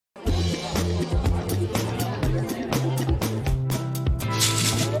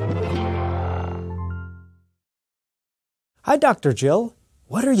Hi, Dr. Jill.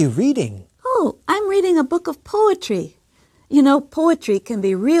 What are you reading? Oh, I'm reading a book of poetry. You know, poetry can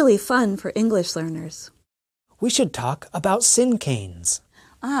be really fun for English learners. We should talk about cinquains.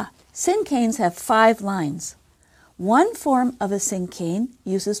 Cinquains have 5 lines. One form of a cinquain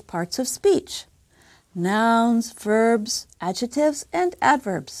uses parts of speech: nouns, verbs, adjectives, and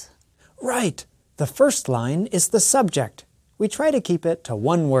adverbs. Right. The first line is the subject. We try to keep it to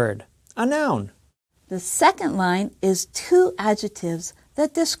one word, a noun. The second line is 2 adjectives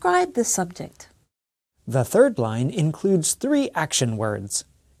that describe the subject. The third line includes 3 action words.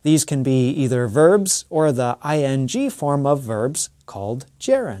 These can be either verbs or the ing form of verbs called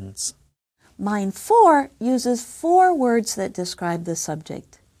gerunds. Line 4 uses 4 words that describe the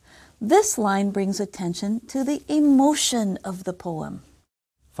subject. This line brings attention to the emotion of the poem.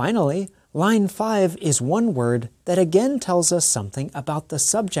 Finally, line 5 is one word that again tells us something about the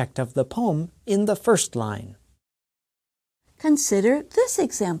subject of the poem in the first line. Consider this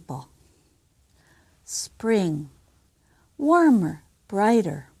example. Spring, warmer,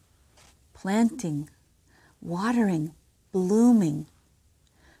 brighter, planting, watering, blooming,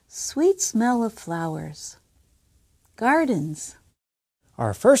 sweet smell of flowers, gardens.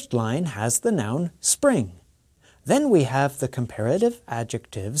 Our first line has the noun spring. Then we have the comparative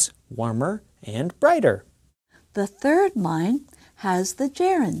adjectives warmer and brighter. The third line has the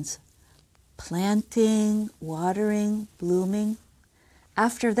gerunds: planting, watering, blooming.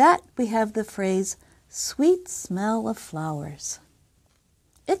 After that, we have the phrase sweet smell of flowers.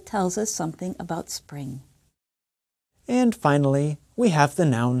 It tells us something about spring. And finally, we have the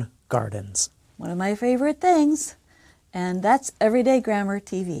noun gardens. One of my favorite things. And that's Everyday Grammar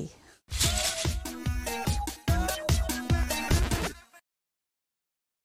TV.